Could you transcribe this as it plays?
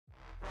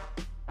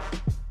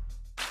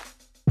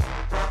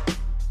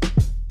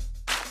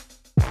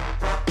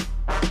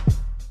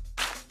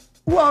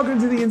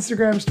Welcome to the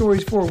Instagram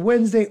stories for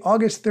Wednesday,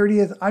 August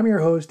 30th. I'm your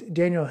host,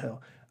 Daniel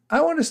Hill. I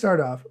want to start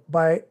off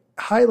by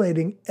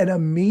highlighting an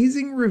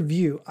amazing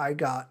review I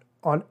got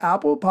on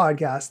Apple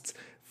Podcasts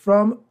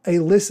from a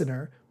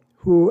listener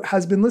who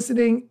has been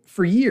listening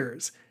for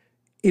years.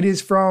 It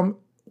is from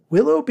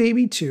Willow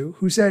Baby 2,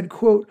 who said,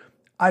 quote,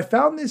 I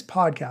found this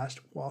podcast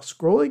while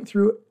scrolling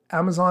through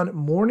Amazon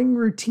morning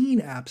routine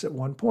apps at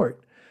one point.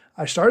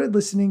 I started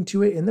listening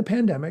to it in the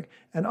pandemic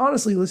and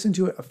honestly listened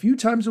to it a few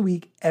times a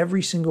week,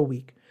 every single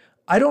week.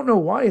 I don't know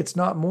why it's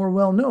not more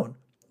well known.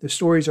 The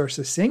stories are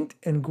succinct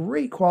and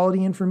great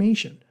quality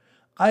information.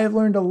 I have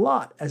learned a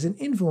lot as an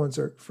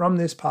influencer from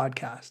this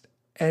podcast.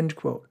 End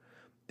quote.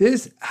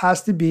 This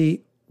has to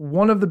be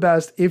one of the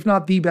best, if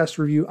not the best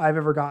review I've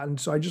ever gotten.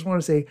 So I just want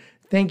to say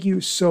thank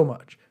you so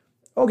much.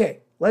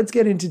 Okay, let's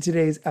get into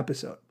today's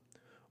episode.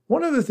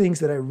 One of the things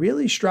that I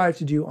really strive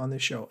to do on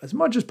this show, as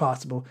much as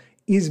possible,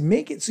 is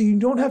make it so you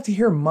don't have to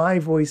hear my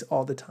voice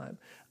all the time.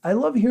 I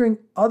love hearing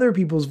other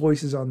people's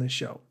voices on this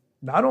show.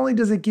 Not only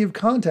does it give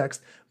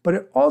context, but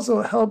it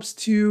also helps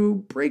to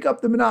break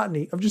up the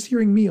monotony of just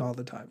hearing me all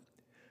the time.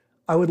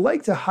 I would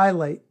like to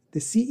highlight the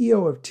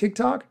CEO of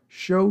TikTok,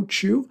 Shou,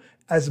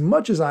 as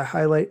much as I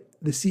highlight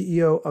the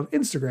CEO of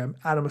Instagram,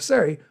 Adam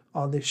Mosseri,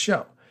 on this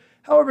show.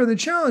 However, the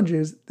challenge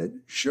is that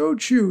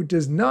Shou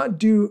does not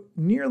do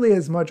nearly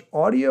as much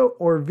audio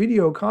or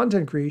video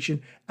content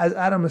creation as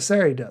Adam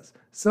Mosseri does,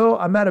 so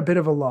I'm at a bit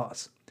of a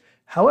loss.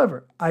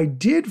 However, I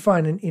did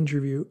find an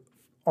interview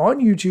on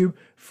YouTube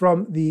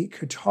from the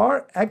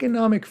Qatar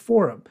Economic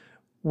Forum,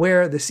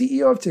 where the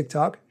CEO of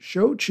TikTok,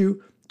 Shou,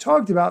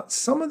 talked about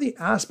some of the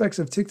aspects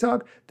of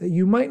TikTok that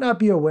you might not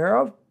be aware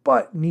of,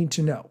 but need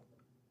to know.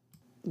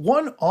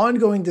 One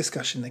ongoing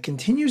discussion that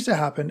continues to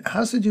happen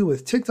has to do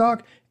with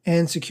TikTok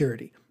and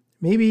security.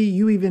 Maybe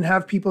you even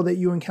have people that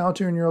you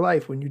encounter in your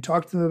life. When you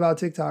talk to them about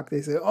TikTok,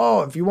 they say,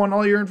 oh, if you want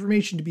all your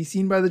information to be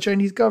seen by the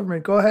Chinese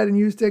government, go ahead and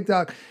use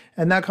TikTok.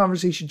 And that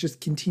conversation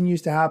just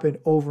continues to happen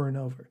over and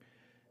over.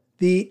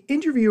 The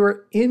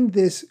interviewer in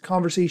this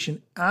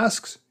conversation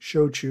asks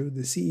Shou,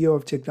 the CEO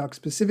of TikTok,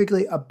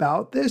 specifically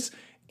about this,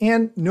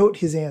 and note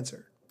his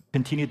answer.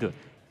 Continue to.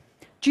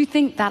 Do you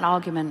think that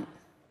argument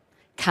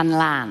can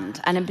land?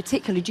 And in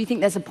particular, do you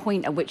think there's a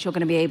point at which you're going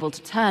to be able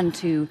to turn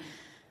to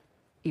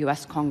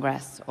US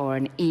Congress or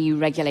an EU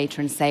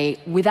regulator and say,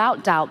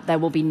 without doubt, there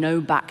will be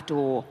no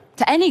backdoor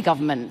to any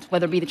government,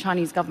 whether it be the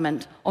Chinese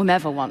government or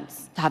whomever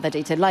wants to have their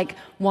data? Like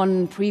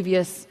one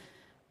previous,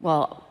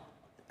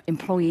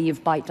 employee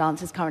of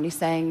ByteDance is currently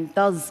saying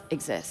does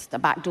exist, a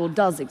backdoor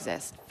does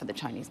exist for the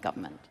Chinese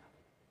government.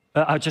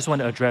 I just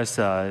want to address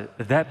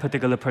that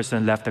particular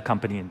person left the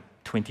company in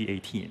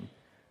 2018.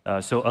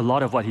 So a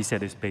lot of what he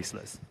said is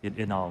baseless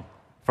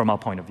from our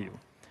point of view.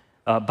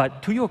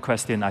 But to your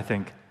question, I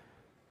think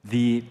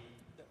data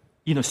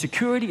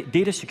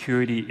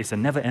security is a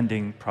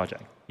never-ending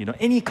project.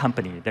 Any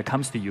company that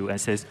comes to you and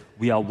says,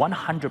 we are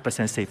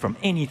 100% safe from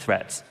any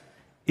threats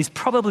is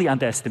probably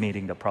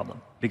underestimating the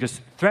problem,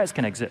 because threats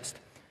can exist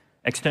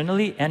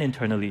externally and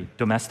internally,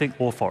 domestic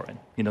or foreign.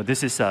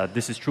 This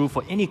is true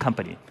for any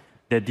company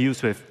that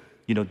deals with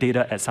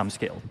data at some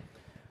scale.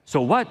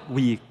 So what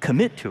we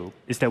commit to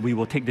is that we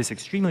will take this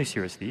extremely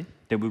seriously,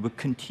 that we will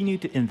continue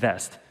to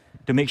invest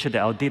to make sure that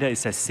our data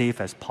is as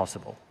safe as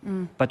possible.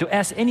 But to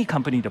ask any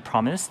company to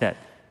promise that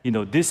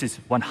this is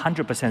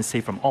 100%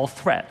 safe from all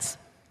threats,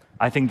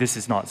 I think this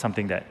is not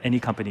something that any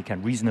company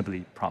can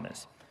reasonably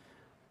promise.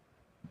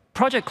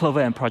 Project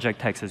Clover and Project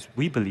Texas,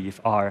 we believe,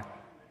 are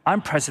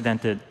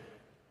unprecedented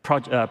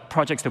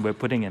projects that we're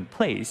putting in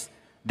place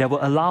that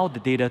will allow the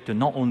data to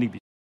not only be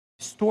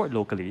stored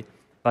locally,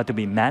 but to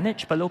be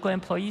managed by local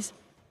employees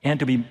and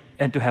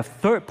to have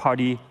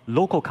third-party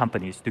local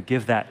companies to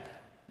give that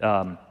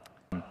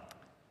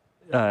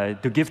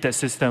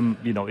system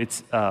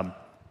its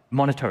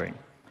monitoring.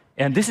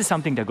 And this is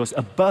something that goes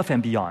above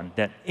and beyond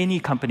that any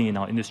company in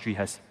our industry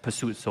has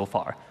pursued so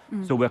far.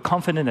 So we're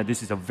confident that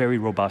this is a very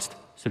robust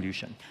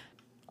solution.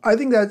 I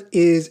think that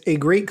is a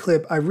great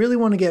clip. I really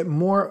want to get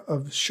more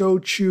of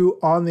Shou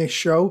on this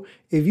show.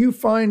 If you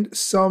find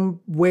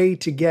some way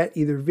to get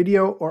either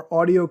video or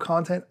audio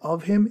content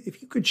of him,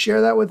 if you could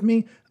share that with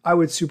me, I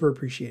would super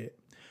appreciate it.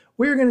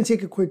 We're going to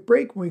take a quick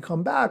break. When we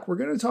come back, we're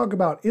going to talk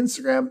about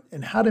Instagram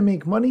and how to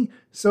make money.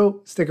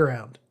 So stick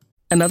around.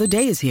 Another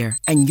day is here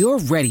and you're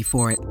ready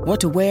for it. What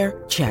to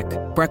wear? Check.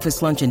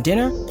 Breakfast, lunch, and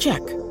dinner?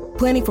 Check.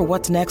 Planning for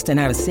what's next and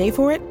how to save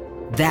for it?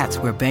 That's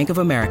where Bank of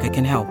America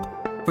can help.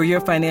 For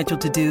your financial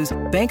to-dos,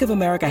 Bank of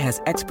America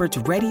has experts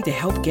ready to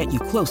help get you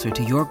closer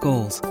to your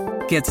goals.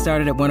 Get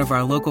started at one of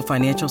our local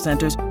financial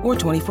centers or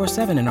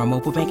 24/7 in our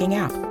mobile banking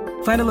app.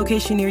 Find a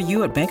location near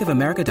you at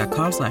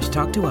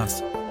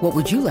bankofamerica.com/talktous. What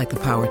would you like the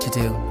power to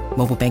do?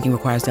 Mobile banking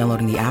requires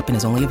downloading the app and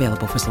is only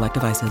available for select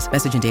devices.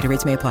 Message and data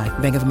rates may apply.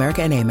 Bank of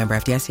America N.A., member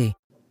FDIC.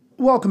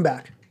 Welcome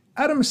back.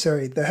 Adam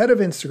Mosseri, the head of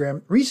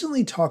Instagram,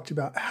 recently talked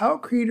about how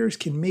creators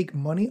can make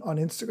money on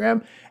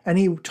Instagram, and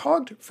he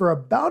talked for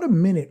about a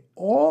minute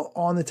all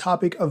on the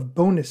topic of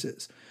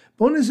bonuses.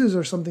 Bonuses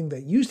are something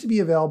that used to be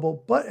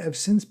available but have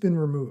since been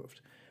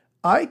removed.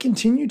 I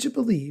continue to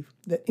believe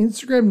that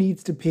Instagram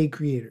needs to pay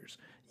creators.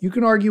 You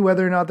can argue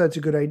whether or not that's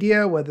a good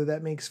idea, whether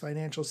that makes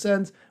financial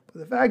sense, but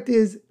the fact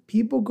is,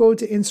 people go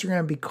to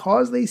Instagram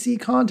because they see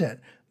content.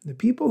 The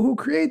people who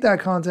create that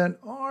content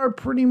are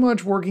pretty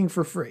much working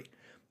for free.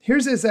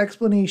 Here's this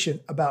explanation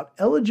about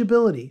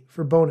eligibility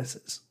for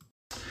bonuses.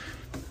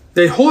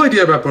 The whole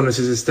idea about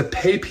bonuses is to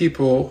pay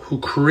people who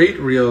create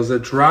reels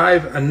that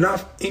drive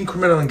enough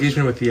incremental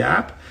engagement with the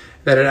app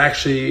that it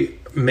actually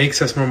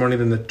makes us more money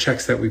than the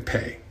checks that we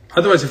pay.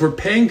 Otherwise, if we're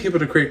paying people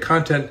to create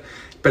content,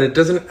 but it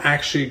doesn't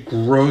actually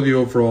grow the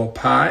overall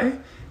pie,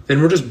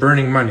 then we're just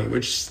burning money,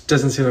 which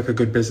doesn't seem like a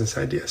good business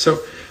idea. So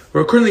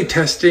we're currently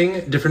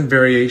testing different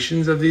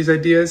variations of these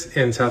ideas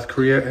in South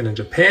Korea and in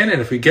Japan.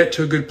 And if we get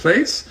to a good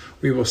place,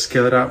 we will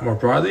scale it out more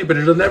broadly, but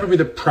it'll never be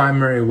the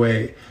primary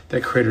way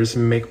that creators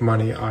make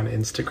money on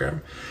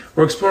Instagram.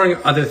 We're exploring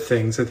other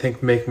things I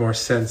think make more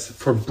sense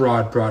for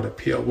broad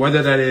appeal,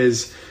 whether that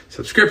is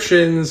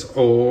subscriptions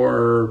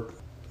or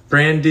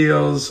brand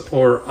deals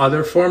or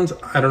other forms.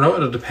 I don't know.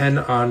 It'll depend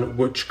on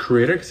which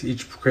creator, because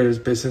each creator's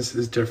business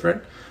is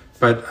different.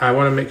 But I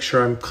want to make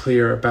sure I'm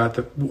clear about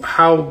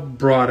how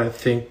broad I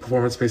think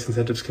performance-based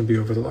incentives can be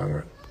over the long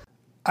run.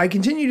 I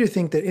continue to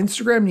think that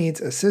Instagram needs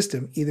a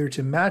system either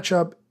to match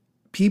up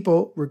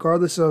people,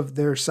 regardless of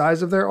their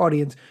size of their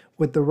audience,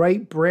 with the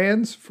right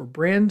brands for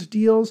brand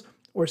deals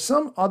or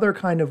some other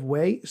kind of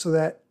way so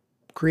that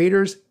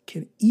creators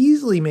can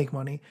easily make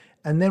money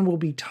and then will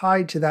be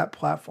tied to that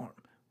platform.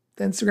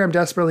 Instagram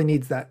desperately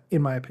needs that,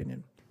 in my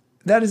opinion.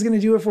 That is going to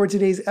do it for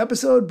today's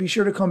episode. Be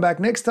sure to come back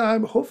next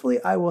time.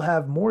 Hopefully, I will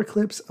have more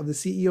clips of the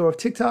CEO of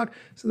TikTok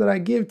so that I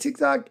give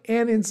TikTok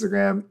and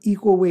Instagram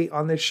equal weight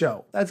on this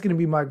show. That's going to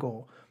be my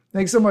goal.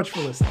 Thanks so much for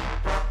listening.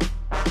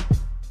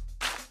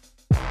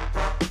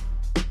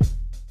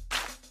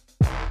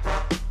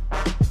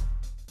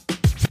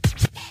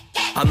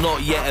 I'm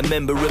not yet a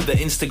member of the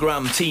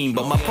Instagram team,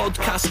 but my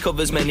podcast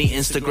covers many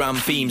Instagram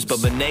themes.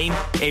 But the name,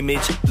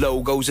 image,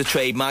 logos are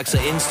trademarks of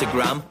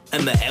Instagram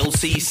and the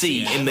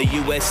LCC in the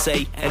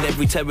USA and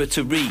every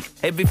territory.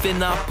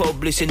 Everything I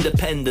publish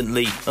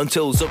independently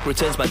until Zuck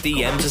returns my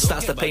DMs and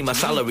starts to pay my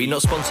salary.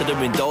 Not sponsored or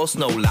endorsed,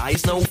 no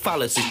lies, no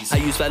fallacies. I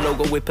use their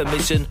logo with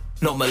permission,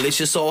 not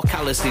malicious or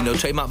callously. No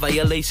trademark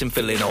violation,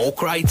 filling all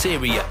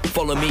criteria.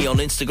 Follow me on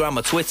Instagram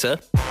or Twitter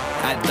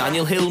at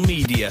Daniel Hill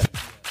Media.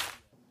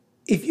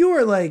 If you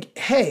are like,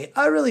 hey,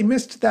 I really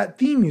missed that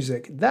theme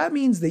music, that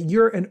means that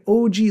you're an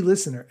OG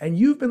listener and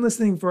you've been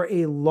listening for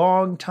a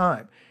long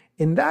time.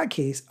 In that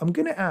case, I'm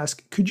going to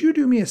ask, could you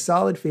do me a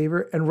solid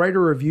favor and write a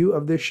review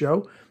of this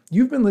show?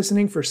 You've been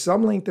listening for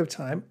some length of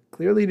time.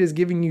 Clearly, it is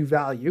giving you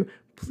value.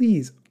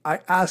 Please,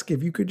 I ask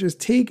if you could just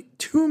take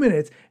 2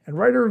 minutes and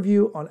write a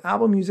review on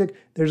Apple Music.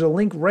 There's a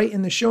link right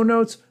in the show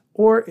notes.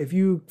 Or if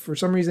you, for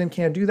some reason,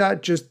 can't do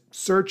that, just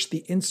search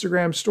the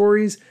Instagram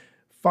stories.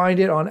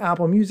 Find it on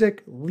Apple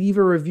Music, leave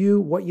a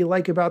review, what you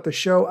like about the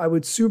show. I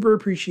would super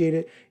appreciate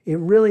it. It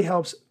really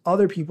helps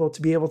other people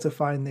to be able to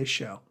find this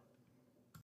show.